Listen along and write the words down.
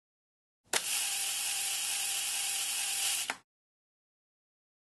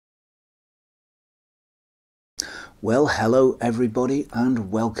Well, hello everybody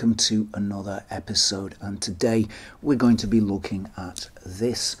and welcome to another episode, and today we're going to be looking at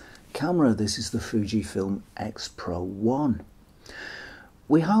this camera. This is the Fujifilm X Pro 1.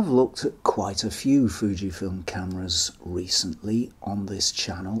 We have looked at quite a few Fujifilm cameras recently on this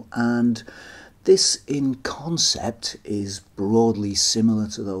channel, and this in concept is broadly similar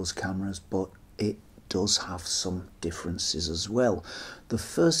to those cameras, but it does have some differences as well. The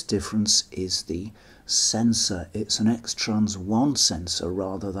first difference is the sensor. It's an X-Trans 1 sensor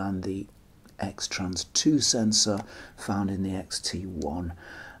rather than the X-Trans 2 sensor found in the X-T1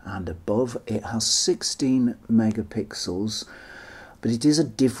 and above. It has 16 megapixels, but it is a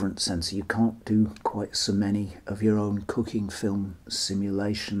different sensor. You can't do quite so many of your own cooking film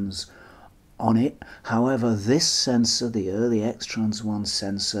simulations on it. However, this sensor, the early X-Trans 1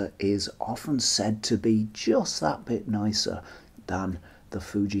 sensor, is often said to be just that bit nicer than the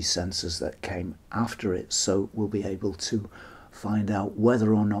Fuji sensors that came after it, so we'll be able to find out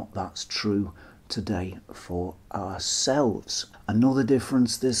whether or not that's true today for ourselves. Another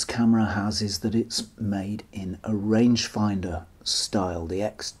difference this camera has is that it's made in a rangefinder style. The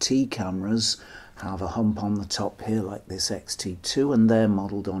XT cameras have a hump on the top here like this XT2, and they're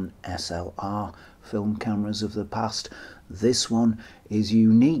modelled on SLR film cameras of the past. This one is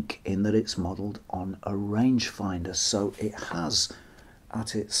unique in that it's modelled on a rangefinder, so it has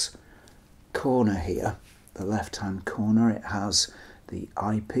at its corner here, the left hand corner, it has the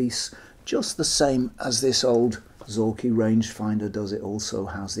eyepiece, just the same as this old Zorky rangefinder does. It also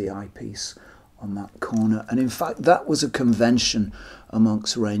has the eyepiece on that corner, and in fact that was a convention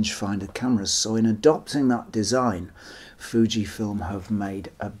amongst rangefinder cameras. So in adopting that design, Fujifilm have made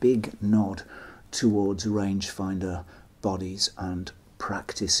a big nod towards rangefinder bodies and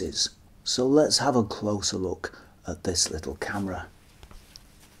practices. So let's have a closer look at this little camera.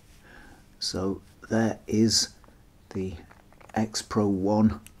 So there is the X Pro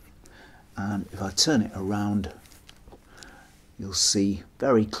 1, and if I turn it around, you'll see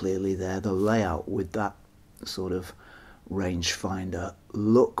very clearly there the layout with that sort of rangefinder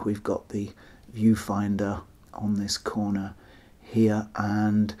look. We've got the viewfinder on this corner here,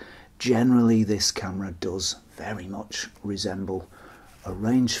 and generally this camera does very much resemble a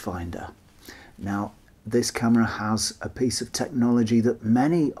rangefinder. Now, this camera has a piece of technology that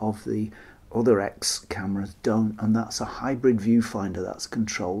many of the other X cameras don't, and that's a hybrid viewfinder that's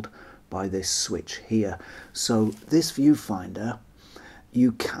controlled by this switch here. So this viewfinder,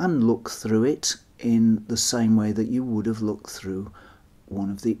 you can look through it in the same way that you would have looked through one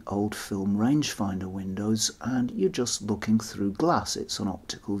of the old film rangefinder windows, and you're just looking through glass. It's an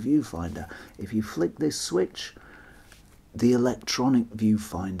optical viewfinder. If you flick this switch, the electronic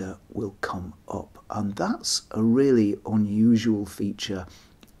viewfinder will come up, and that's a really unusual feature,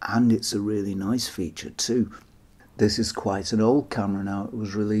 and it's a really nice feature too. This is quite an old camera now. It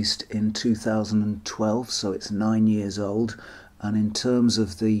was released in 2012, so it's 9 years old, and in terms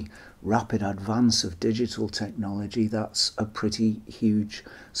of the rapid advance of digital technology, that's a pretty huge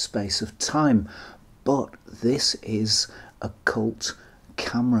space of time. But this is a cult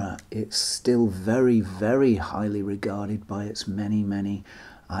camera. It's still very, very highly regarded by its many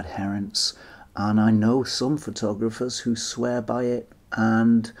adherents, and I know some photographers who swear by it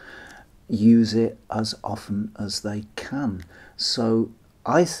and use it as often as they can. So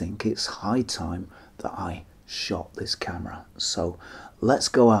I think it's high time that I shot this camera. So let's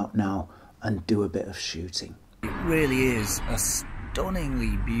go out now and do a bit of shooting. It really is a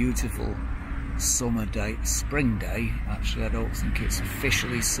stunningly beautiful summer day, spring day. Actually, I don't think it's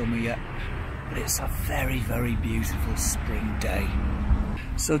officially summer yet, but it's a very, very beautiful spring day.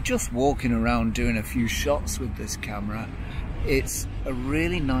 So just walking around doing a few shots with this camera, it's a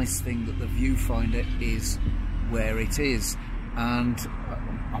really nice thing that the viewfinder is where it is, and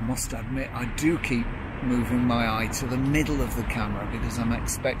I must admit I do keep moving my eye to the middle of the camera because I'm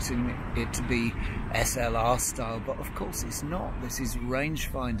expecting it to be SLR style, but of course it's not. This is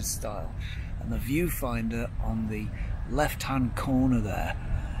rangefinder style, and the viewfinder on the left hand corner there,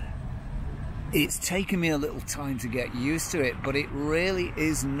 it's taken me a little time to get used to it, but it really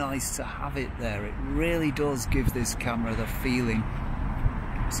is nice to have it there. It really does give this camera the feeling,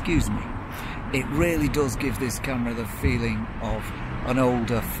 excuse me, it really does give this camera the feeling of an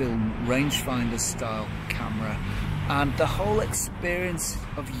older film rangefinder style camera, and the whole experience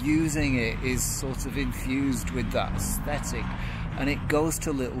of using it is sort of infused with that aesthetic, and it goes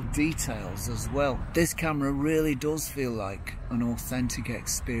to little details as well. This camera really does feel like an authentic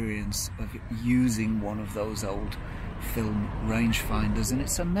experience of using one of those old film rangefinders, and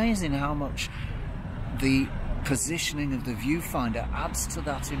it's amazing how much the positioning of the viewfinder adds to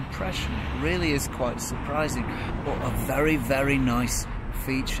that impression. It really is quite surprising, but a very, very nice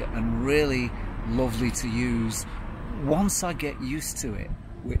feature and really lovely to use once I get used to it,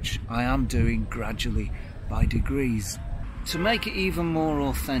 which I am doing gradually by degrees. To make it even more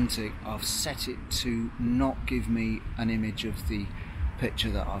authentic, I've set it to not give me an image of the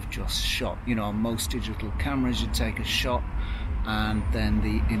picture that I've just shot. You know, on most digital cameras you take a shot and then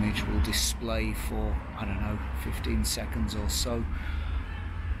the image will display for, I don't know, 15 seconds or so.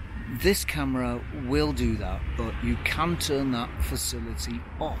 This camera will do that, but you can turn that facility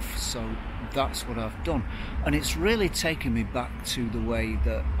off, so that's what I've done. And it's really taken me back to the way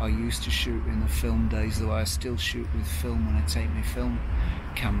that I used to shoot in the film days, the way I still shoot with film when I take my film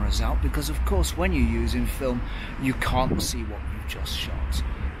cameras out, because of course when you're using film you can't see what you've just shot.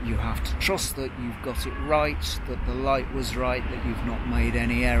 You have to trust that you've got it right, that the light was right, that you've not made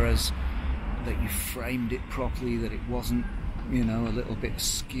any errors, that you framed it properly, that it wasn't, you know, a little bit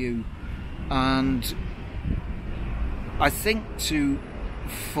askew. And I think to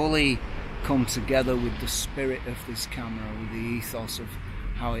fully come together with the spirit of this camera, with the ethos of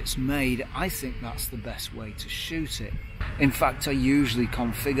how it's made, I think that's the best way to shoot it. In fact, I usually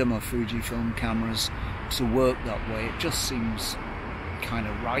configure my Fujifilm cameras to work that way. It just seems kind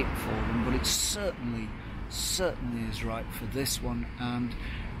of right for them, but it certainly is right for this one. And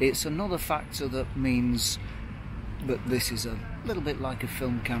it's another factor that means that this is a little bit like a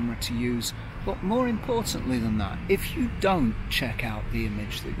film camera to use. But more importantly than that, if you don't check out the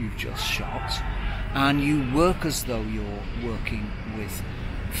image that you've just shot and you work as though you're working with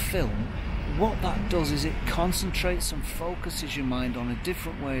film, what that does is it concentrates and focuses your mind on a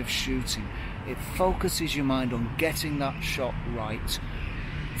different way of shooting. It focuses your mind on getting that shot right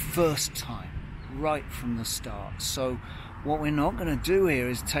first time, right from the start. So what we're not going to do here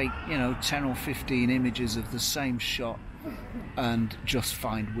is take, you know, 10 or 15 images of the same shot and just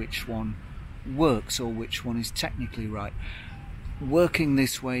find which one works or which one is technically right. Working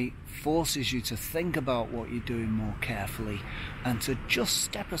this way forces you to think about what you're doing more carefully and to just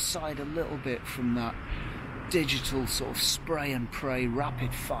step aside a little bit from that digital sort of spray and pray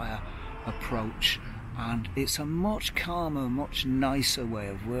rapid fire approach, and it's a much calmer, much nicer way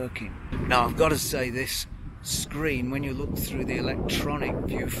of working. Now I've got to say, this screen, when you look through the electronic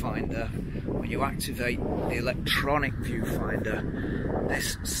viewfinder, when you activate the electronic viewfinder,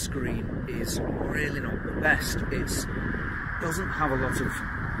 this screen is really not the best. It doesn't have a lot of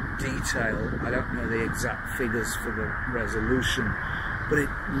detail. I don't know the exact figures for the resolution, but it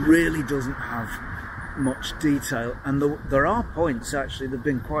really doesn't have much detail. And there are points, actually, there have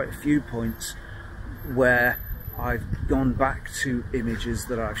been quite a few points where I've gone back to images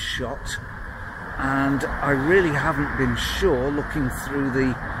that I've shot and I really haven't been sure, looking through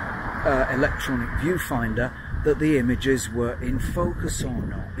the electronic viewfinder, that the images were in focus or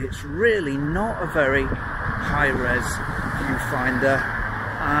not. It's really not a very high-res viewfinder,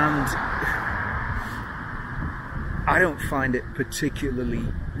 and I don't find it particularly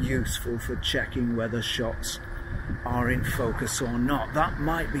useful for checking whether shots are in focus or not. That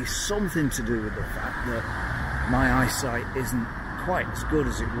might be something to do with the fact that my eyesight isn't quite as good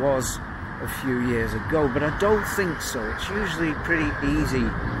as it was a few years ago, but I don't think so. It's usually pretty easy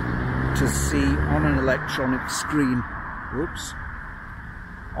to see on an electronic screen,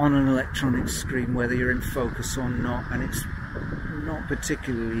 on an electronic screen whether you're in focus or not, and it's not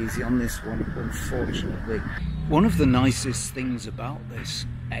particularly easy on this one, unfortunately. One of the nicest things about this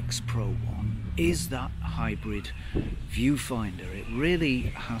X Pro 1 is that hybrid viewfinder. It really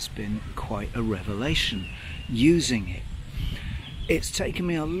has been quite a revelation using it. It's taken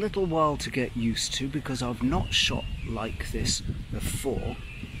me a little while to get used to because I've not shot like this before,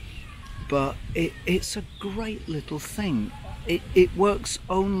 but it's a great little thing. It works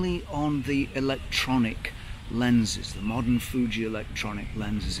only on the electronic lenses, the modern Fuji electronic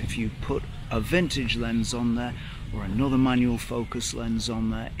lenses. If you put a vintage lens on there or another manual focus lens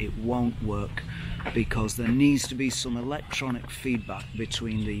on there, it won't work because there needs to be some electronic feedback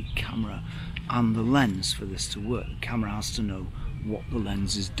between the camera and the lens for this to work. The camera has to know what the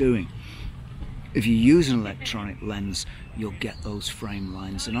lens is doing. If you use an electronic lens, you'll get those frame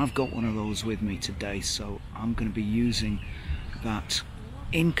lines, and I've got one of those with me today, so I'm going to be using that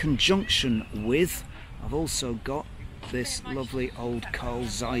in conjunction with, I've also got this lovely old Carl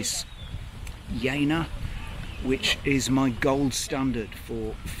Zeiss Jena, which is my gold standard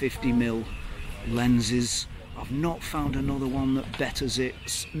for 50mm lenses. I've not found another one that betters it.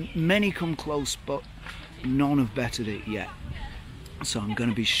 Many come close, but none have bettered it yet. So I'm going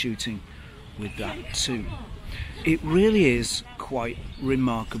to be shooting with that too. It really is quite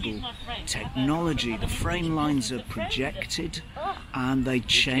remarkable technology. The frame lines are projected and they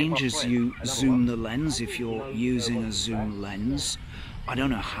change as you zoom the lens if you're using a zoom lens. I don't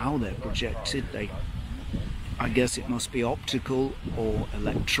know how they're projected. I guess it must be optical or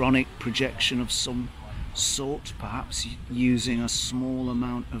electronic projection of some sort, perhaps using a small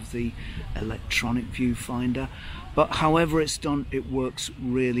amount of the electronic viewfinder. But however it's done, it works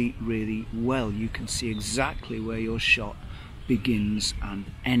really, really well. You can see exactly where your shot begins and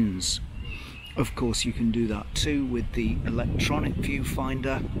ends. Of course, you can do that too with the electronic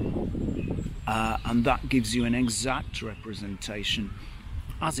viewfinder, and that gives you an exact representation,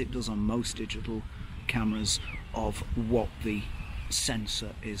 as it does on most digital cameras, of what the sensor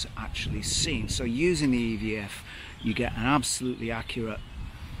is actually seeing. So using the EVF, you get an absolutely accurate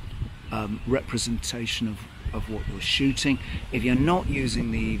representation of what you're shooting. If you're not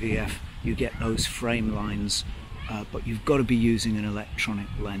using the EVF, you get those frame lines, but you've got to be using an electronic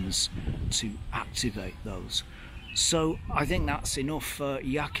lens to activate those. So I think that's enough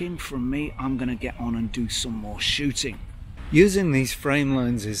yakking from me. I'm going to get on and do some more shooting. Using these frame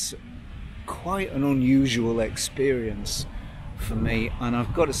lines is quite an unusual experience for me, and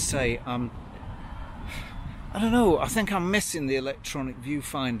I've got to say, I don't know, I think I'm missing the electronic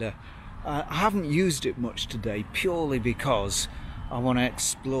viewfinder. I haven't used it much today purely because I want to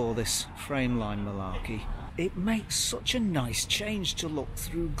explore this frame line malarkey. It makes such a nice change to look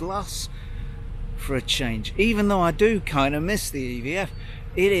through glass for a change. Even though I do kind of miss the EVF,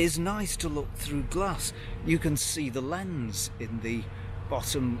 it is nice to look through glass. You can see the lens in the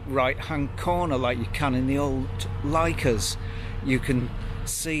bottom right hand corner like you can in the old Leicas. You can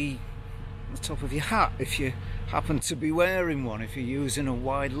see the top of your hat if you happen to be wearing one, if you're using a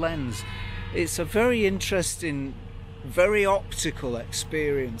wide lens. It's a very interesting, very optical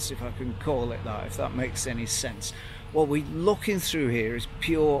experience, if I can call it that, if that makes any sense. What we're looking through here is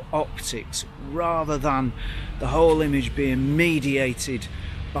pure optics, rather than the whole image being mediated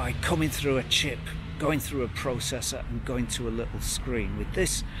by coming through a chip, going through a processor and going to a little screen. With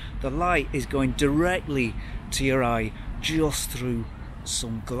this, the light is going directly to your eye just through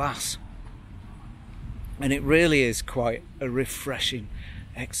some glass, and it really is quite a refreshing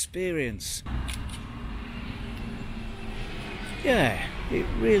experience. Yeah, it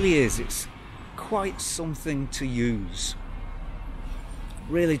really is. It's quite something to use.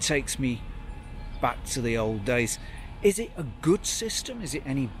 Really takes me back to the old days. Is it a good system? Is it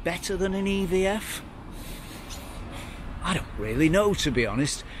any better than an EVF? I don't really know, to be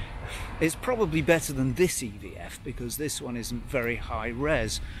honest. It's probably better than this EVF because this one isn't very high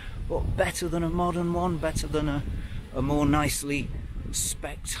res, but better than a modern one, better than a more nicely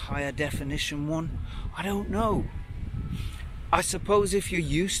spec'd higher definition one. I don't know. I suppose if you're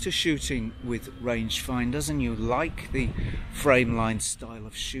used to shooting with rangefinders and you like the frame line style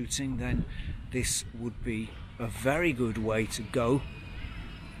of shooting, then this would be a very good way to go.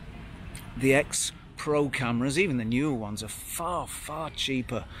 The X Pro cameras, even the newer ones, are far, far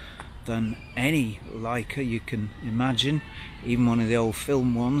cheaper than any Leica you can imagine, even one of the old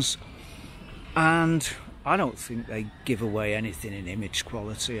film ones, and I don't think they give away anything in image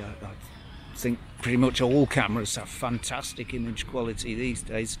quality. I think pretty much all cameras have fantastic image quality these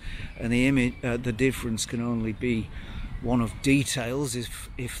days, and the difference can only be one of details,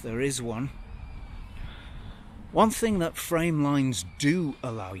 if there is one. One thing that frame lines do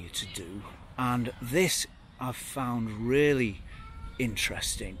allow you to do, and this I've found really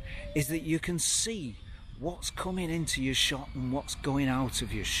interesting, is that you can see what's coming into your shot and what's going out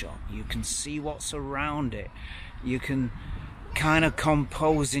of your shot. You can see what's around it. You can kind of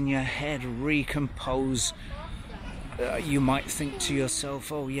compose in your head, recompose. You might think to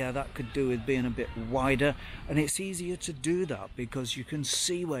yourself, oh yeah, that could do with being a bit wider, and it's easier to do that because you can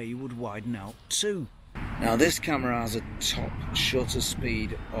see where you would widen out to. Now this camera has a top shutter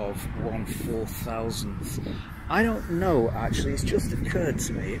speed of 1/4000th. I don't know actually, it's just occurred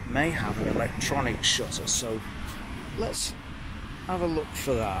to me it may have an electronic shutter, so let's have a look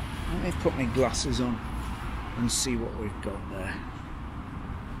for that. Let me put my glasses on and see what we've got there.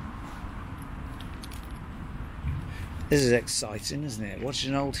 This is exciting, isn't it?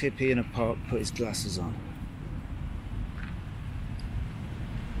 Watching an old hippie in a park put his glasses on.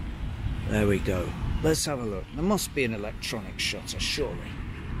 There we go. Let's have a look. There must be an electronic shutter, surely.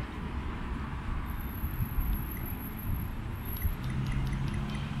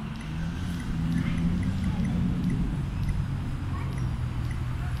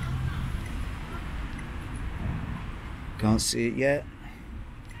 Can't see it yet.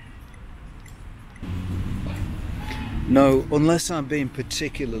 No, unless I'm being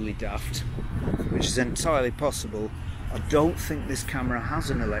particularly daft, which is entirely possible. I don't think this camera has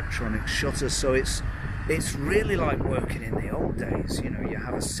an electronic shutter, so it's really like working in the old days. You know, you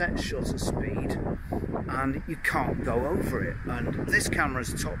have a set shutter speed and you can't go over it, and this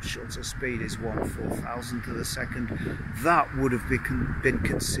camera's top shutter speed is 1/4000th of a second. That would have been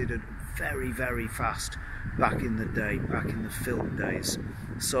considered very, very fast back in the day, back in the film days.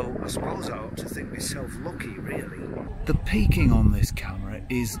 So I suppose I ought to think myself lucky, really. The peaking on this camera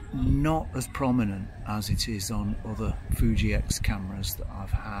is not as prominent as it is on other Fuji X cameras that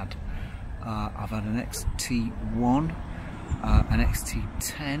I've had. I've had an X-T1, an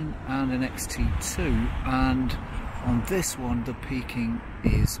X-T10 and an X-T2, and on this one the peaking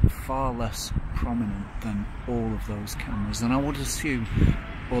is far less prominent than all of those cameras, and I would assume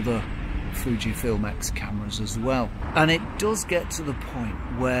other Fujifilm X cameras as well. And it does get to the point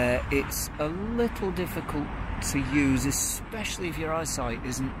where it's a little difficult to use, especially if your eyesight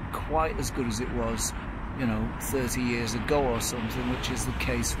isn't quite as good as it was, you know, 30 years ago or something, which is the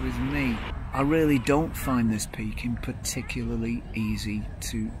case with me. I really don't find this peaking particularly easy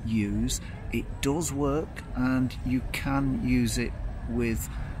to use. It does work and you can use it with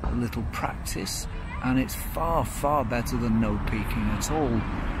a little practice, and it's far, far better than no peaking at all.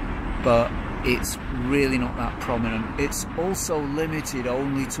 But it's really not that prominent. It's also limited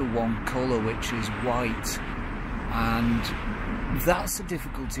only to one colour, which is white, and that's a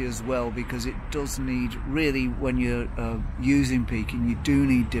difficulty as well, because it does need, really, when you're using peaking, you do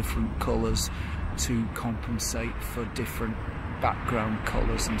need different colours to compensate for different background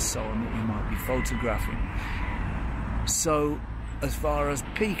colours and so on that you might be photographing. So as far as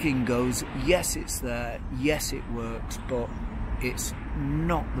peaking goes, yes, it's there, yes, it works, but it's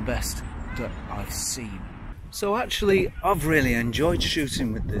not the best that I've seen. So actually, I've really enjoyed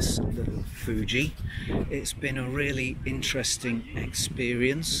shooting with this little Fuji. It's been a really interesting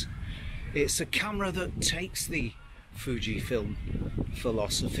experience. It's a camera that takes the Fujifilm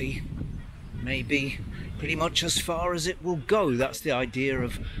philosophy maybe pretty much as far as it will go. That's the idea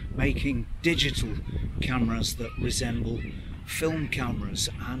of making digital cameras that resemble film cameras,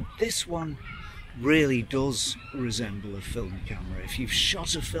 and this one really does resemble a film camera. If you've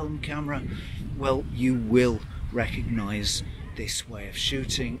shot a film camera, well, you will recognize this way of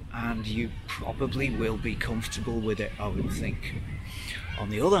shooting, and you probably will be comfortable with it, I would think. On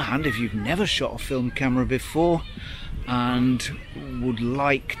the other hand, if you've never shot a film camera before and would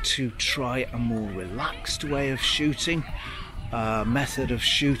like to try a more relaxed way of shooting, a method of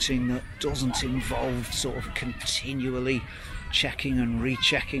shooting that doesn't involve sort of continually checking and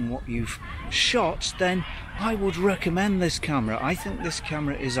rechecking what you've shot, then I would recommend this camera. I think this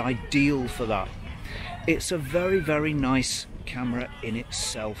camera is ideal for that. It's a very, very nice camera in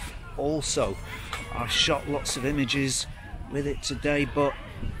itself also. I've shot lots of images with it today, but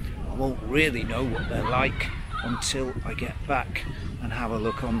I won't really know what they're like until I get back and have a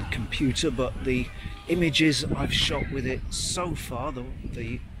look on the computer. But the images I've shot with it so far,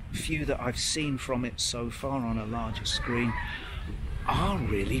 the few that I've seen from it so far on a larger screen, are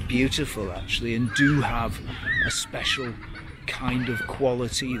really beautiful actually, and do have a special kind of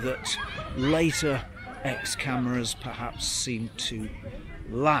quality that later X cameras perhaps seem to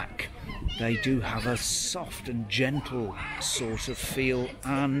lack. They do have a soft and gentle sort of feel,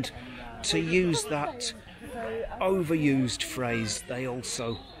 and to use that overused phrase, they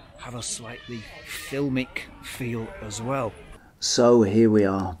also have a slightly filmic feel as well. So here we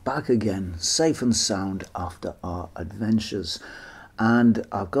are back again, safe and sound after our adventures, and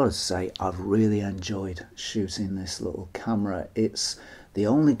I've got to say I've really enjoyed shooting this little camera. It's the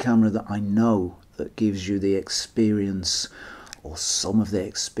only camera that I know that gives you the experience, or some of the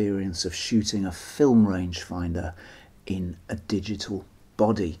experience, of shooting a film rangefinder in a digital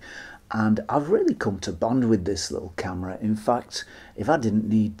body. And I've really come to bond with this little camera. In fact, if I didn't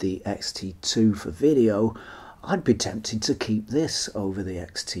need the X-T2 for video, I'd be tempted to keep this over the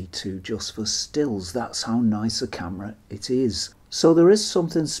X-T2 just for stills. That's how nice a camera it is. So there is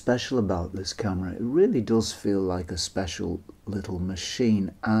something special about this camera. It really does feel like a special little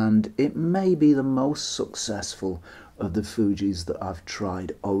machine, and it may be the most successful of the Fujis that I've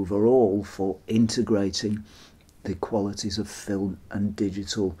tried overall for integrating the qualities of film and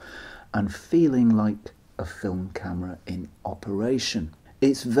digital and feeling like a film camera in operation.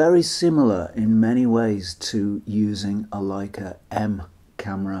 It's very similar in many ways to using a Leica M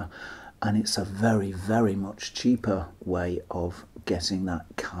camera, and it's a very, very much cheaper way of getting that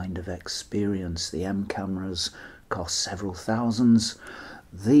kind of experience. The M cameras cost several thousands.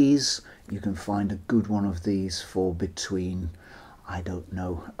 These, you can find a good one of these for between, I don't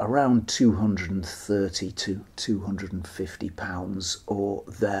know, around 230 to 250 pounds or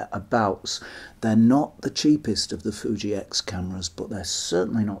thereabouts. They're not the cheapest of the Fuji X cameras, but they're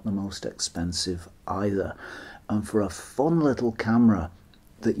certainly not the most expensive either. And for a fun little camera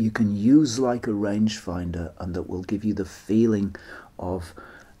that you can use like a rangefinder and that will give you the feeling of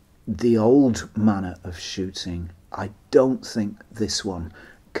the old manner of shooting, I don't think this one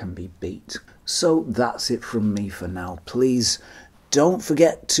can be beat. So that's it from me for now. Please don't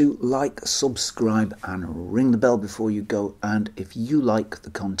forget to like, subscribe and ring the bell before you go. And if you like the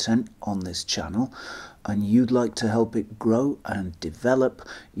content on this channel and you'd like to help it grow and develop,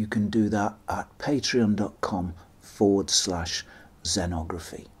 you can do that at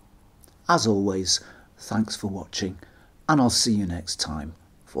patreon.com/Zenography. As always, thanks for watching, and I'll see you next time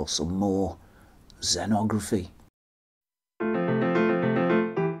for some more Zenography.